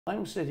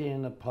I'm sitting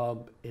in a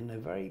pub in a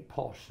very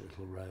posh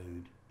little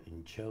road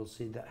in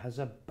Chelsea that has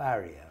a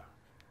barrier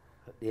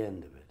at the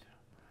end of it.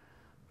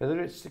 Whether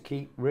it's to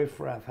keep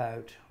riff-raff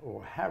out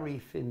or Harry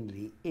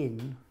Findlay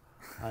in,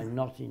 I'm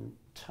not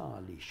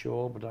entirely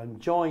sure, but I'm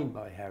joined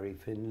by Harry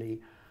Findlay,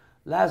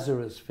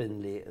 Lazarus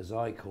Findlay as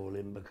I call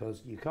him,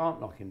 because you can't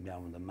knock him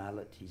down with a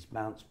mallet. He's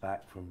bounced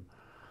back from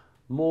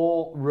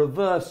more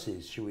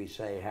reverses, shall we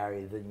say,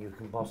 Harry, than you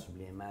can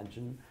possibly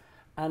imagine.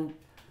 And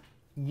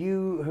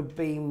you have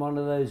been one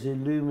of those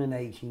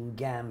illuminating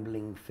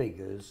gambling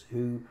figures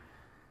who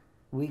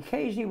we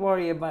occasionally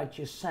worry about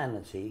your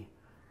sanity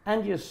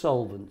and your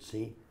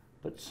solvency,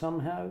 but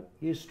somehow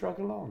you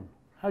struggle on.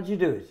 How'd you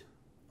do it?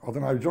 I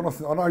don't know,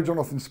 Jonathan. I know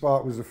Jonathan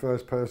Spark was the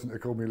first person to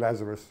call me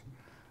Lazarus,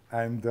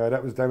 and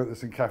that was down at the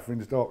St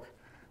Catherine's Dock,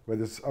 where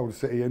this old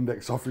city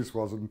index office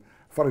was. And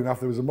funny enough,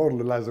 there was a model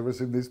of Lazarus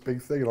in this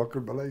big thing, and I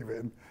couldn't believe it.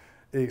 And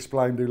he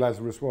explained who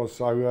Lazarus was.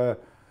 So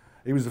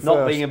he was the first.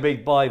 Not being a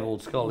big Bible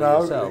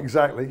scholar yourself. No,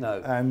 exactly.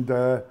 No. And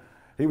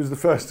he was the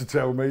first to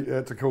tell me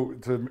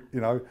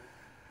to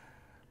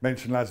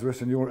mention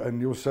Lazarus, and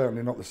you're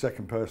certainly not the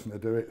second person to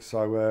do it.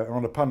 So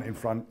on a punt in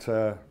front.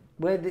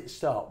 Where did it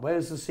start? Where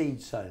was the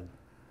seed sown?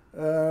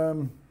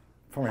 Funny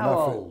How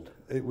enough, old?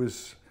 It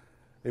was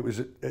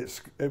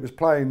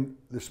playing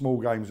the small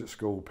games at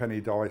school,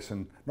 penny dice,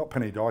 and not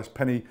penny dice,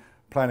 penny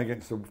playing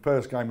against the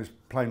first game was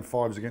playing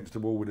fives against the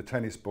wall with a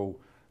tennis ball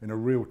in a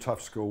real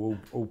tough school,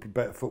 all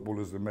better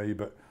footballers than me,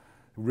 but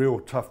real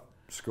tough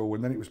school.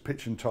 And then it was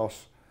pitch and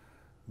toss.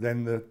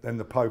 Then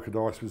the poker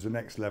dice was the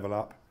next level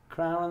up.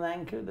 Crown and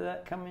anchor, did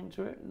that come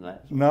into it?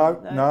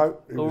 No.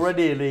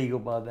 Already illegal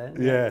by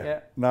then.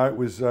 Yeah. No, it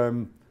was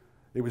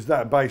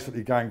that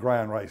basically going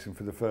ground racing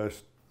for the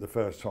first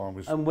time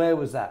was. And where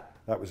was that?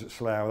 That was at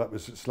Slough. That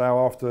was at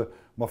Slough after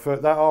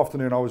that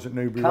afternoon. I was at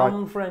Newbury.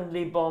 Come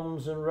friendly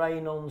bombs and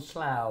rain on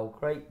Slough.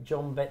 Great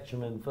John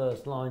Betjeman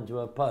first line to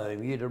a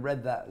poem. You'd have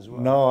read that as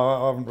well. No,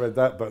 I haven't read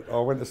that, but I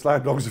went to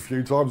Slough Dogs a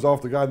few times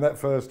after going that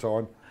first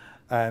time,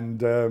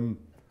 and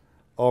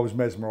I was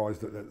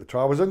mesmerised at the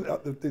trial. I was in,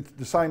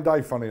 the same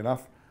day, funny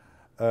enough.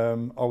 I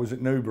was at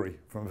Newbury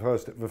from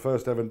the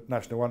first ever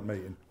National Hunt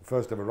meeting,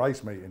 first ever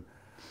race meeting,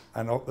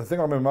 and the thing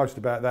I remember most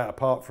about that,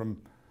 apart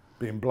from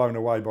being blown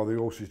away by the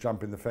horses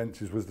jumping the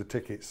fences, was the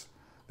tickets,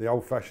 the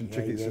old-fashioned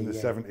tickets in the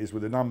 70s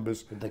with the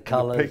numbers, with the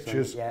colours, the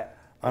pictures.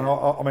 And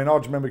I mean, I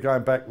just remember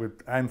going back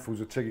with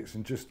handfuls of tickets,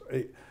 and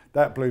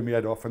that blew me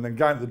head off. And then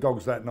going to the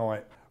Dogs that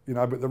night,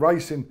 But the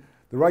racing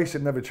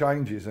never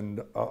changes,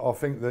 and I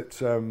think that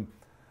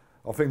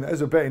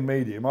as a betting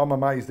medium, I'm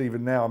amazed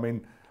even now. I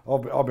mean,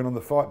 I've been on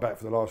the fight back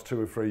for the last 2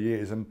 or 3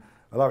 years, and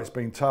although it's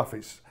been tough,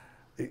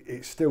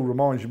 it still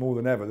reminds you more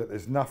than ever that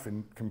there's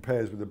nothing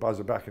compares with the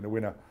buzzer back in the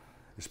winner,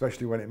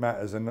 especially when it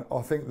matters. And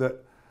I think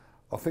that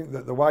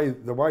the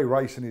way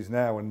racing is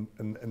now, and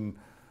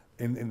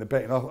in the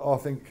betting, I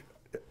think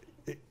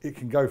it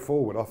can go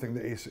forward. I think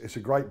that it's a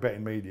great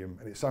betting medium,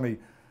 and it's only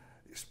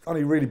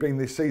really been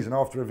this season,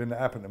 after everything that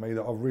happened to me,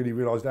 that I've really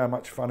realised how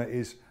much fun it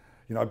is.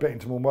 Betting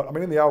to more. I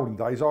mean, in the olden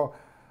days, I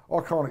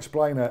can't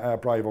explain how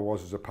brave I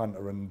was as a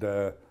punter, and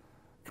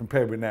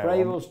compared with now.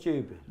 Brave or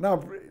stupid?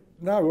 No,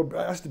 it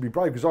has to be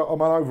brave, because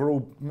I'm an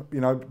overall,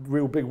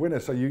 real big winner.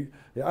 So it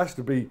has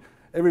to be.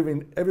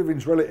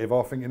 Everything's relative,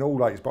 I think, in all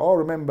days. But I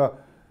remember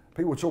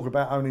people talk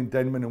about owning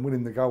Denman and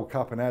winning the Gold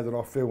Cup, and how did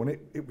I feel? And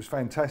it was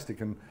fantastic.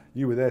 And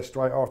you were there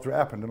straight after it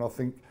happened. And I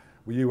think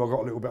with you, I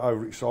got a little bit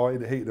overexcited,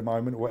 the heat of the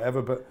moment, or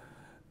whatever. But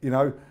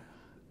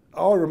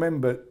I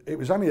remember it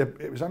was only a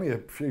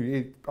few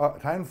years, a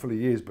handful of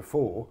years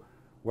before,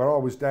 where I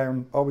was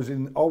in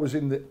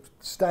the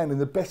stand in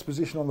the best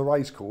position on the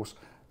racecourse,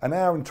 an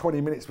hour and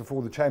 20 minutes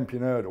before the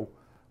champion hurdle.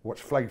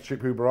 Watched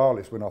Flagship Huber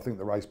win, I think,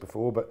 the race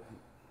before, but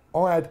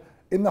I had,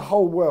 in the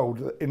whole world,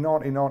 in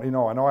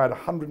 1999, I had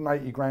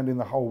 180 grand in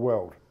the whole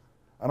world.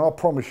 And I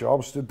promise you, I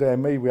was stood there,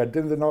 we had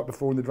dinner the night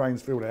before in the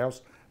Drainsfield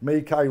house,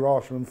 me, Kay,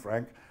 Rasher and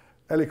Frank,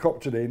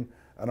 helicoptered in,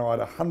 and I had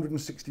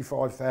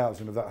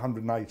 165,000 of that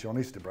 180 on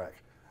Istabraq,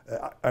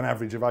 an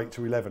average of 8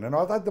 to 11. And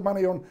I'd had the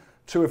money on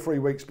 2 or 3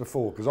 weeks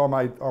before, because I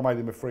made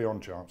him a free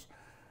on chance.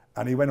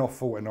 And he went off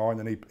 49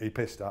 and he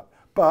pissed up.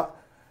 But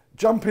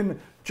jumping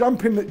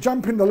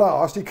the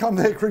last, he come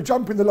there,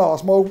 jumping the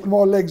last, my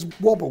legs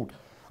wobbled.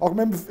 I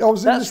remember I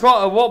was in this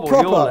quite a wobble,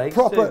 your legs.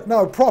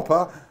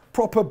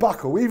 Proper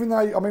buckle. Even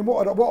though, I mean,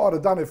 what I'd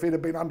have done if he'd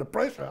have been under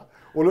pressure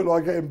or looked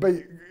like getting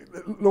beat,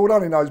 Lord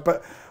only knows.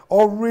 But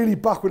I really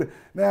buckled it.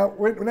 Now,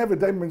 whenever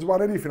Denman's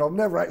won anything, I've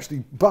never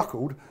actually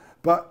buckled.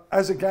 But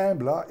as a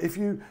gambler,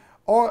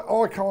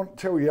 I can't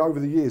tell you over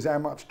the years how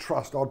much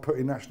trust I'd put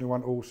in National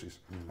Hunt horses.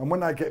 And when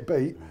they get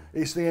beat,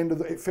 it's the end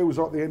of it feels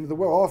like the end of the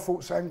world. I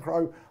thought Sam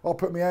Crow, I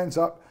put my hands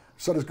up.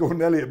 So does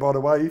Gordon Elliott, by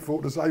the way. He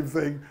thought the same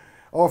thing.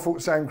 I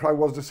thought Sam Crow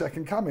was the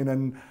second coming,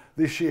 and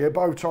this year,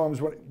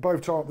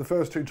 the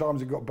first 2 times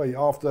he got beat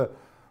after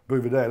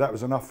Bouvardere, that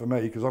was enough for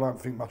me, because I don't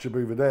think much of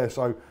Bouvardere.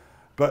 So,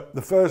 but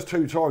the first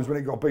 2 times when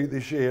he got beat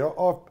this year,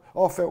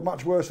 I felt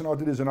much worse than I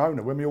did as an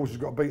owner. When my horses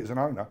got beat as an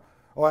owner,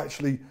 I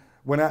actually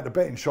went out to the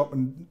betting shop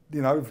and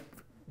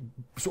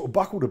sort of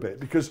buckled a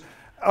bit, because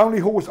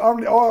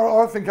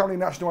I think only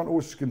National Hunt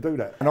horses can do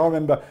that. And I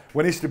remember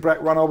when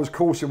Istabraq run, I was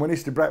coursing when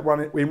Istabraq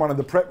run in one of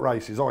the prep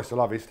races. I used to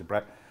love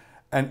Istabraq,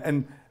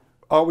 and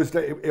I was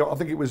there, I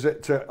think it was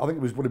would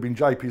have been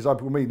JP's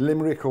Open with me,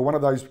 Limerick or one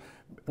of those.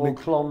 Or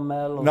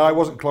Clonmel. Or no, it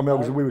wasn't Clonmel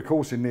because we were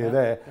coursing near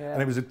there,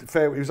 and it was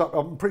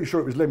I'm pretty sure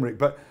it was Limerick,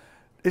 but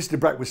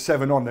Istabraq was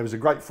 7 on. There was a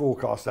great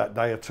forecast that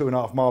day, a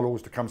 2.5 mile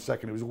horse to come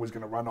second. It was always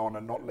going to run on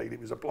and not lead. It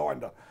was a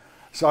blinder.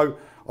 So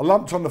I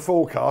lumped on the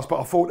forecast,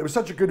 but I thought there was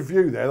such a good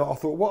view there that I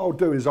thought what I'll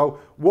do is I'll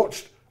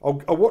watch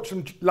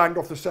them land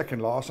off the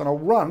second last, and I'll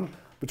run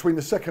between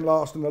the second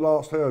last and the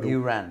last hurdle.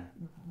 You ran.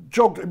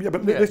 Jogged, yeah,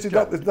 but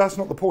that's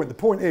not the point. The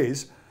point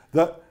is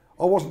that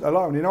I wasn't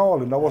alone in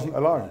Ireland. I wasn't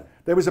alone. No.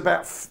 There was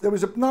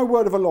no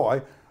word of a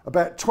lie,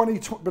 about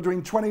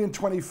between 20 and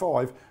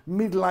 25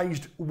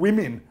 middle-aged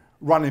women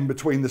running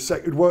between the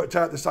second, who'd worked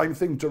out the same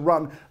thing to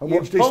run and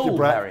watch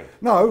Istabraq.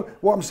 No,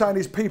 what I'm saying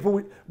is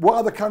what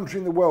other country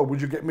in the world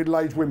would you get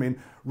middle-aged women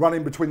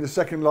running between the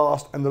second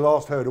last and the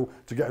last hurdle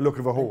to get a look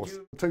of a horse?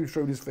 Two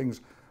shrewdest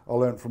things I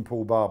learnt from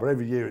Paul Barber.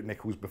 Every year at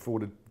Nichols before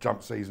the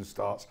jump season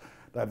starts,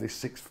 they have this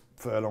 6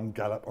 furlong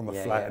gallop on the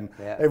flat, and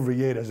every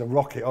year there's a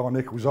rocket. Oh,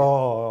 Nichols,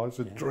 it's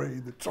a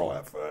dream, the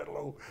tryout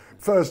hurdle.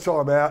 First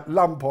time out,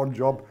 lump on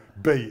job,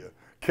 beat.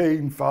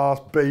 Keen,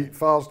 fast, beat,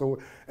 fast.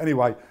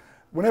 Anyway,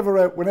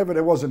 whenever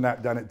there was a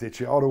nap down at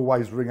Ditchet, I'd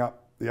always ring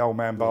up the old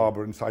man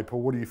Barber and say,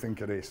 Paul, what do you think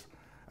of this?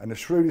 And the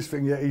shrewdest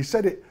thing, he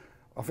said it,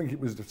 I think it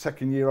was the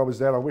second year I was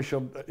there. I wish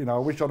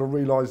I'd have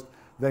realised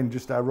then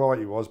just how right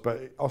he was,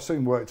 but I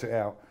soon worked it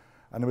out.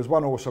 And there was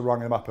one horse I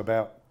rung him up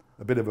about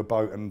a bit of a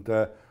boat, and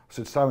I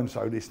said,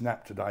 so-and-so, this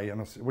nap today.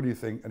 And I said, what do you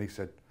think? And he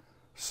said,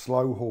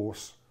 slow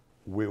horse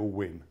will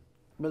win.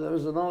 But there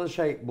was another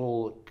shape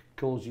ball that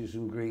caused you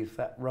some grief,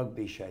 that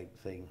rugby shape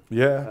thing.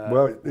 Yeah,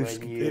 well,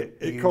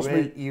 it cost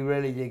me. You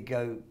really did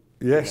go.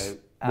 Yes.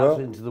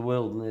 Out into the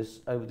wilderness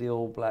over the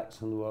All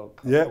Blacks and the World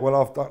Cup. Yeah, well,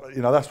 I've done.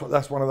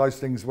 That's one of those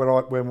things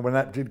when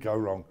that did go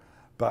wrong,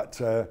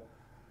 but.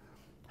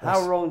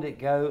 How wrong did it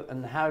go,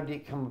 and how did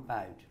it come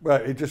about?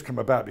 Well, it just came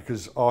about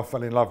because I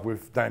fell in love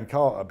with Dan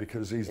Carter,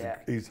 because he's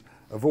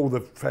of all the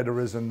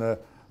Federers and I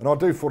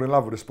do fall in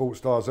love with the sports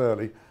stars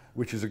early,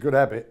 which is a good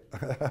habit,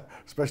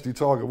 especially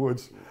Tiger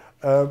Woods.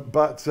 No,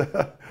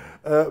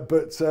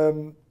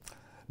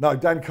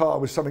 Dan Carter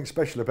was something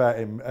special about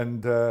him,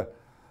 and the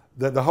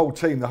whole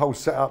team, the whole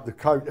setup, the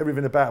coach,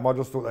 everything about him. I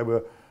just thought they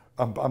were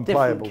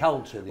unplayable. Different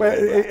culture.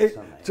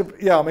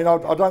 I mean,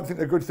 I don't think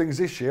they're good things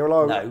this year.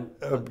 Although,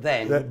 no,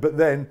 but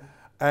then,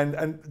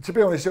 and to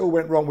be honest, it all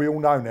went wrong. We all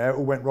know now it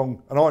all went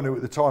wrong, and I knew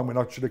at the time when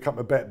I should have come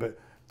to bet, but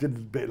did a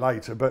bit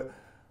later. But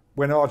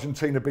when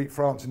Argentina beat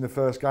France in the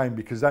first game,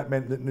 because that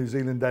meant that New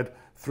Zealand had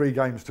 3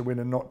 games to win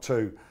and not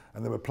 2,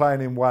 and they were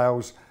playing in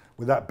Wales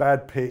with that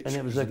bad pitch. And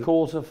it was a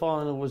quarter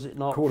final, was it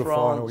not? Quarter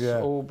final, yeah.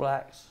 All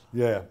Blacks.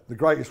 Yeah, the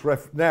greatest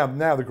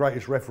now the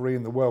greatest referee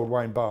in the world,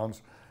 Wayne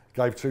Barnes,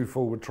 gave 2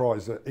 forward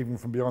tries that even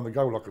from behind the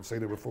goal I could see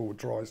there were forward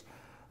tries.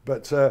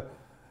 But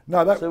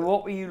no, that. So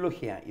what were you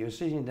looking at? You were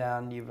sitting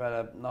down. You've had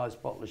a nice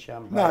bottle of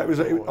champagne.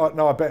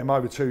 No, I bet him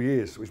over 2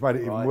 years, which made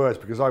it even worse,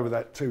 because over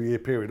that 2-year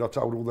period I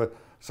told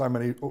so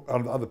many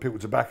other people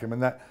to back him,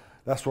 and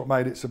that's what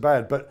made it so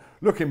bad. But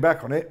looking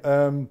back on it,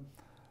 What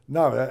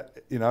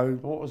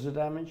was the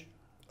damage?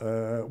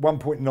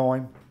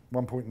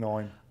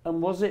 1.9.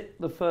 And was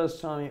it the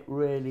first time it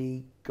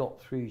really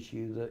got through to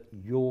you that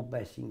your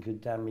betting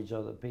could damage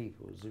other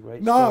people? Was it a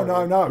great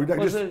story? No.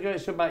 Was it a great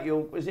story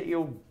about was it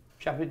your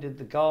chap who did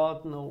the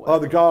garden or whatever? Oh,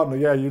 the gardener,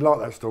 yeah, you like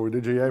that story,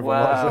 did you?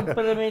 Everyone likes it.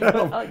 But I mean,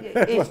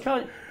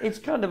 it's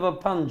kind of a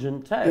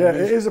pungent tale. Yeah,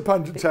 it is a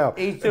pungent tale.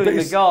 He's doing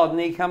the garden,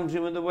 he comes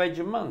in with a wedge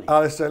of money.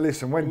 Alastair,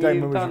 listen, when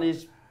Denman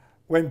was...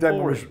 When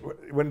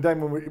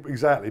Denman was,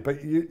 exactly,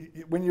 but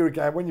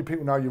when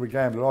people know you're a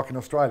gambler, like in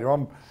Australia,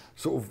 I'm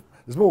sort of,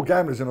 there's more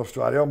gamblers in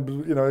Australia.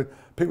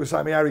 People say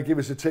to me, Harry, give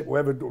us a tip,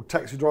 or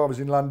taxi drivers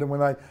in London, when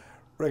they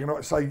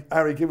say,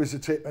 Harry, give us a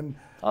tip, and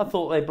I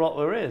thought they blocked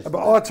their ears.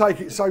 But I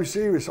take it so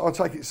serious.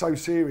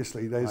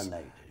 There's,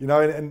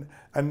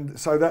 and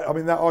so that, I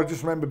mean, that I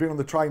just remember being on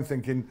the train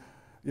thinking,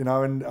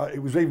 and it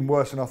was even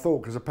worse than I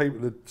thought, because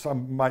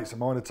some mates of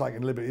mine had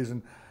taken liberties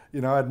and,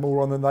 had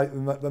more on than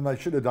they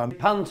should have done.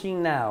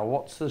 Punting now,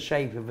 what's the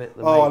shape of it?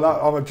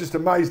 I'm just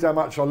amazed how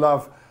much I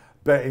love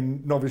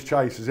betting novice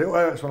chasers. It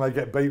hurts when they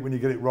get beat when you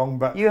get it wrong,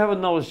 but you have a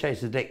novice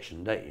chase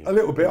addiction, don't you? A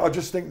little bit. I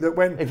just think that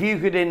if you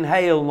could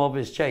inhale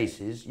novice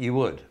chases, you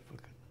would.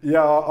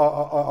 Yeah,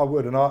 I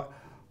would, and I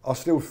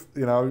still,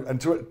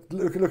 and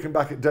looking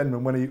back at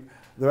Denman when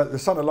the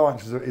Son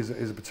Alliance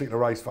is a particular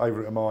race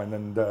favourite of mine,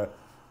 and the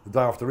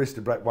day after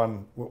Istabraq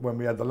won, when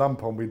we had the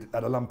lump on, we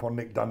had a lump on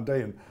Nick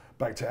Dundee and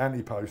back to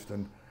anti-post,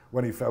 and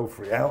when he fell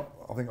 3 out,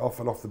 I think I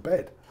fell off the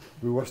bed.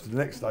 We watched it the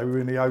next day, we were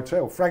in the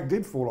hotel. Frank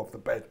did fall off the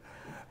bed,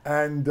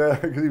 and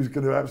because he was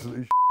going to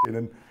absolutely in,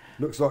 and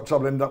looks like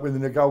trouble ended up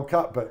winning the Gold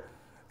Cup. But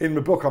in the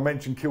book I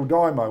mentioned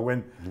Kildimo,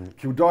 when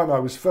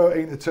Kildimo was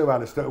 13-2,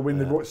 Alastair, to win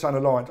the Son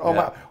Alliance.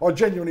 I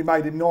genuinely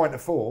made him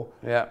 9-4,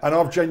 and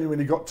I've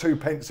genuinely got 2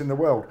 pence in the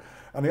world.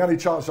 And the only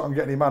chance that I'm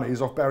getting any money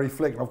is off Barry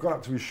Flick, and I've gone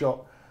up to his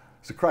shop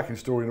It's a cracking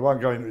story, and I won't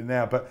go into it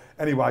now. But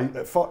anyway,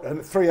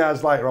 3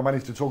 hours later, I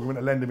managed to talk him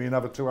into lending me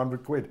another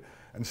 200 quid.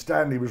 And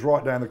Stanley was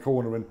right down the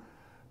corner and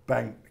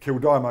bang,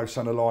 Kildimo's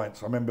son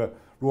Alliance. I remember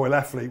Royal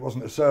Athlete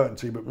wasn't a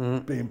certainty,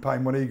 but being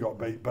pain when he got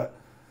beat. But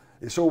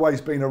it's always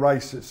been a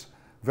race that's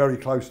very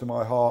close to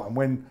my heart. And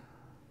when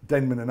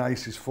Denman and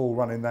Aces fall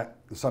running the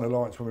Sun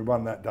Alliance, when we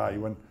won that day,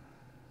 when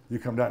you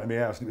come down to my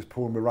house and it was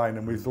pouring with rain,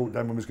 and we thought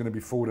Denman was going to be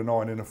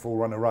 4-9 in a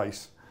 4-runner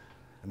race,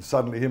 and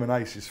suddenly him and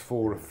Aces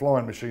for a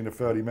flying machine of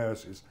 30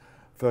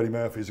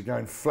 Murphys are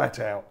going flat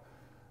out,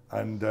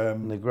 and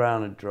the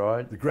ground had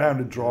dried. The ground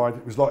had dried.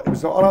 It was like I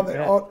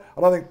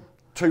don't think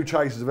 2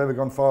 chases have ever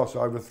gone faster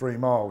over 3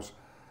 miles,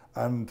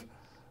 and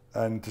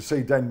to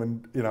see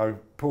Denman, you know,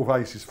 pull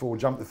Aces 4,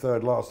 jump to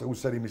 3rd last. They all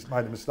said he made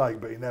a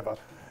mistake, but he never.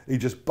 He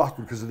just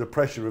buckled because of the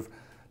pressure of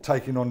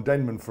taking on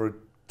Denman for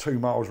 2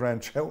 miles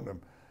round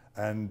Cheltenham,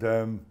 and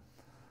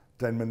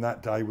Denman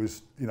that day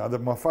was, you know,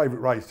 my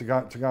favourite race to go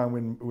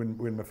and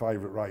win my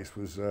favourite race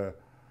was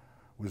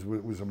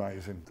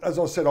amazing. As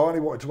I said, I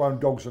only wanted to own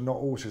dogs and not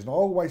horses, and I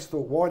always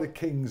thought, why do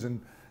kings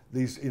and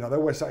these, you know, they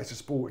always say it's a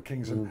sport at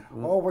kings, and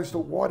I always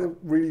thought, why do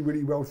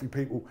really wealthy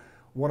people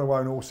want to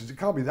own horses? It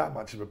can't be that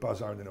much of a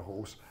buzz owning a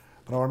horse.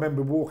 And I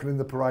remember walking in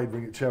the parade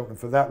ring at Cheltenham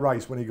for that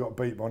race when he got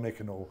beat by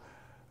Nicanor,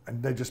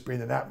 and there just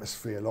being an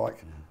atmosphere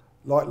like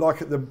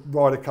at the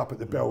Ryder Cup at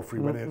the Belfry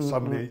when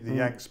suddenly the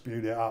Yanks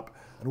spewed it up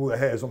and all the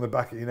hairs on the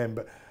back of your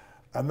neck.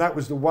 And that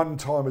was the one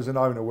time as an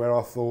owner where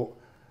I thought,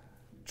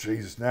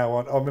 Jesus, now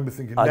I remember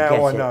thinking,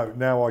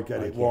 now I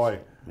get it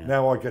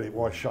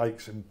why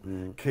Sheikhs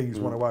and Kings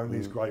want to own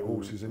these great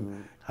horses.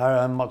 And Harry,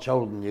 I'm much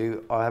older than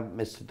you. I haven't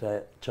missed a day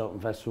at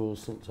Cheltenham Festival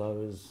since I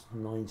was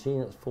 19.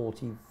 That's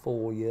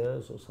 44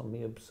 years or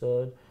something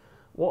absurd.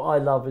 What I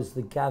love is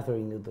the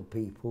gathering of the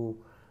people.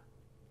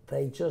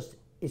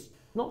 It's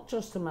not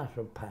just a matter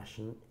of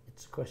passion,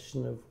 it's a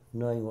question of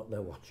knowing what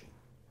they're watching.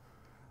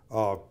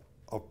 Oh,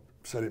 I've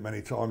said it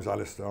many times,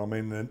 Alastair. I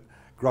mean,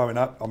 growing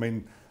up, I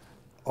mean,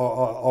 I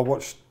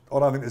don't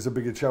think there's a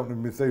bigger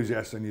Cheltenham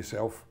enthusiast than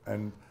yourself,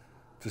 and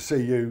to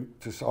see you,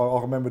 I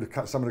remember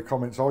some of the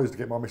comments I used to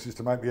get my missus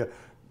to make me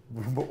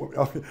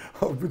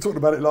we talked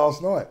about it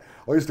last night.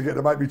 I used to get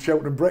to make me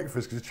Cheltenham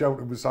breakfast because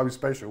Cheltenham was so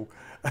special,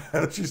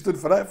 and she stood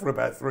for that for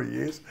about 3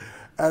 years,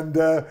 and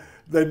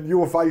then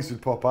your face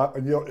would pop up,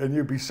 and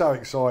you'd be so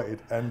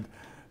excited, and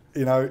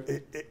you know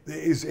it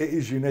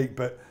is unique.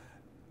 But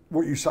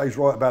what you say is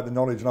right about the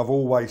knowledge, and I've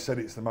always said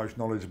it's the most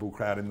knowledgeable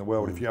crowd in the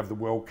world. If you have the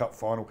World Cup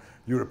final,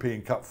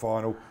 European Cup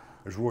final,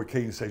 as Roy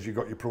Keane says, you've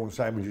got your prawn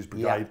sandwiches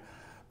brigade.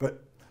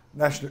 But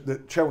the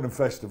Cheltenham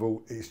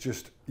Festival is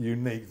just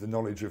unique. The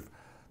knowledge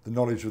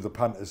of the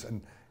punters,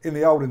 and in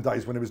the olden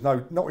days when there was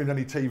not in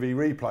any TV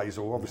replays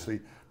or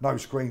obviously no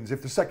screens,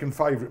 if the second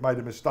favourite made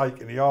a mistake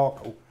in the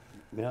Arkle,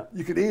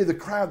 you could hear the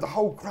crowd, the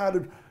whole crowd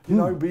would, you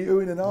know, be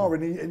oohing and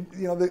ahhing, and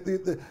you know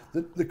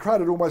the crowd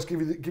would almost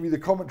give you the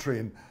commentary.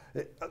 And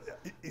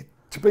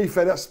to be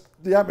fair,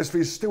 the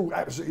atmosphere is still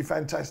absolutely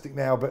fantastic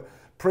now, but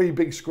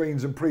pre-big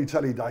screens and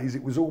pre-telly days,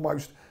 it was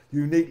almost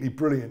uniquely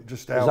brilliant.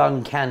 Just how it was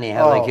uncanny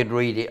how they could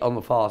read it on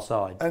the far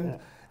side. And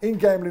in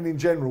gambling in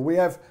general, we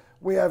have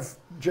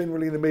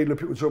generally in the media,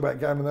 people talk about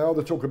gambling, they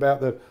either talk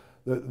about the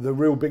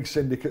real big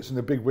syndicates and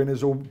the big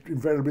winners, or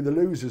invariably the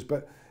losers.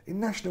 But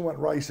in National Hunt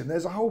racing,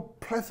 there's a whole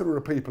plethora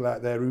of people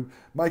out there who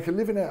make a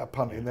living out of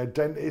punting. They're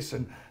dentists,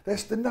 and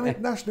the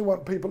National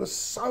Hunt people are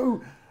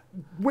so,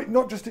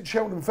 not just at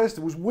Cheltenham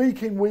festivals,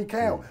 week in, week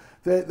out.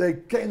 They're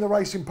getting the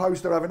racing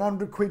post, they're having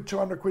 100 quid,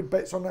 200 quid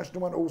bets on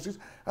National Hunt horses,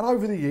 and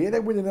over the year they're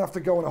winning enough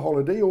to go on a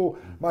holiday, or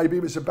maybe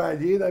if it's a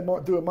bad year they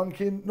might do a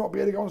monkey and not be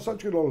able to go on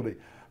such a good holiday.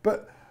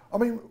 But I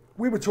mean,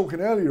 we were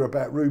talking earlier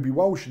about Ruby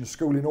Walsh and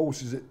schooling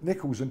horses at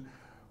Nichols, and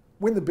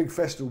when the big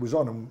festival was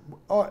on, and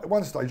at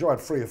one stage I had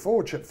 3 or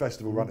 4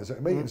 festival runners at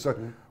a meeting, so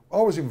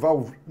I was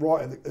involved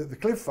right at the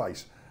cliff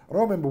face. And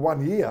I remember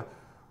one year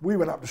we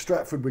went up to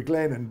Stratford with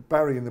Glenn and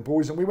Barry and the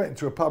boys, and we went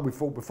into a pub we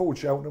fought before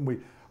Cheltenham.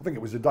 I think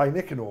it was the day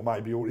Nicanor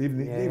maybe, or even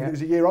it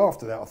was a year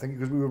after that, I think,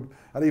 because we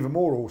had even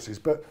more horses.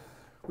 But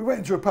we went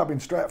into a pub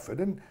in Stratford,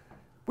 and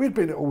we'd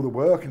been at all the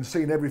work and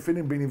seen everything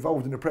and been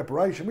involved in the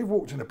preparation. We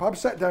walked in the pub,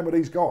 sat down with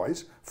these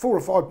guys, 4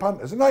 or 5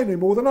 punters, and they knew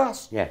more than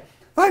us. Yeah.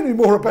 They knew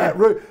more about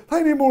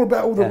they knew more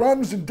about all the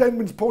runs and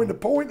Denman's point to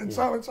point and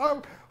so and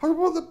so.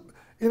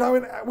 You know,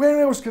 and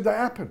where else could that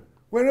happen?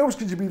 Where else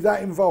could you be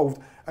that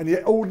involved and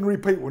yet ordinary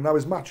people know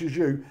as much as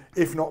you,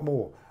 if not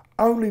more?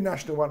 Only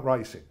National Hunt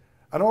racing.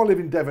 And I live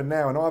in Devon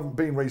now, and I haven't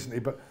been recently,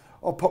 but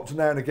I'll pop to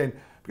now and again,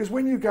 because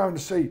when you go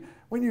and see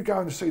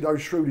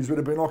those shrewdies with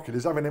the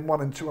binoculars having them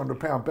 £100 and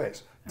 £200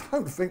 bets,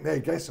 don't think they're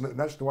guessing at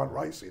National Hunt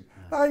racing.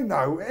 They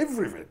know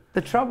everything.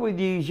 The trouble with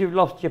you is you've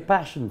lost your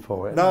passion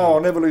for it. No, I'll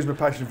never lose my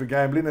passion for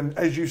gambling. And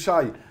as you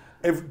say,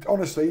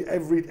 honestly,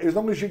 as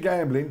long as you're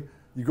gambling,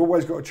 you've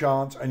always got a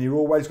chance, and you've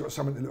always got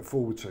something to look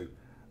forward to.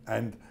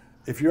 And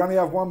if you only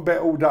have one bet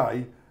all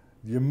day,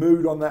 your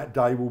mood on that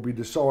day will be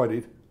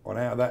decided on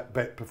how that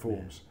bet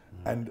performs.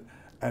 And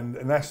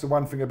that's the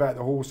one thing about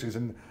the horses.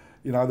 And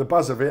You know, the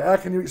buzz of it. How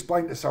can you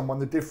explain to someone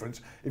the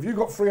difference? If you've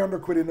got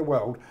 300 quid in the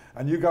world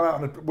and you go out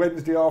on a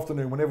Wednesday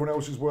afternoon when everyone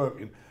else is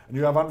working and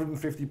you have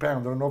 £150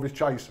 on a novice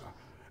chaser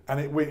and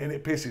it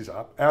pisses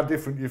up, how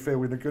different do you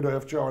feel in a good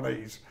earth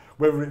Chinese,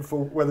 whether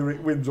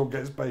it wins or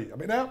gets beat? I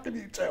mean, how can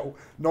you tell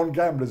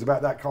non-gamblers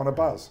about that kind of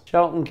buzz?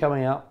 Cheltenham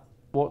coming up.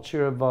 What's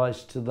your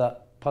advice to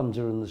that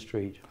punter in the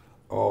street?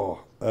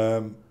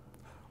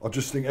 I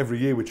just think every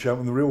year with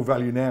Cheltenham, the real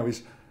value now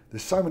is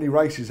there's so many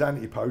races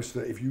anti-post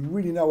that if you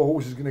really know a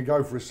horse is going to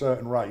go for a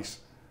certain race,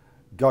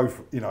 go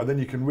for, you know, then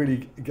you can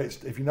really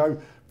get, if you know,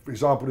 for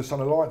example, the Son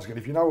of Lions again,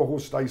 if you know a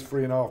horse stays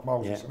 3.5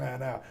 miles an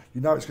hour,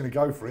 you know it's going to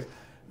go for it,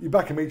 you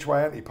back him each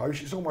way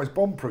anti-post, it's almost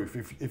bomb-proof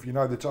if you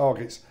know the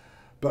targets.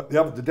 But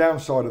the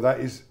downside of that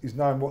is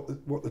knowing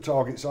what the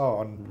targets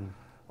are, and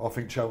I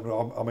think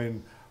Cheltenham,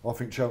 I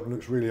think Cheltenham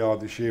looks really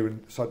hard this year,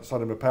 and so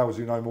do my pals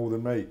who know more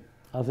than me.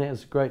 I think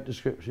it's a great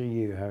description of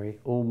you, Harry.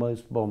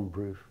 Almost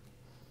bomb-proof.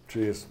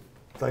 Cheers.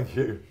 Thank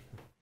you.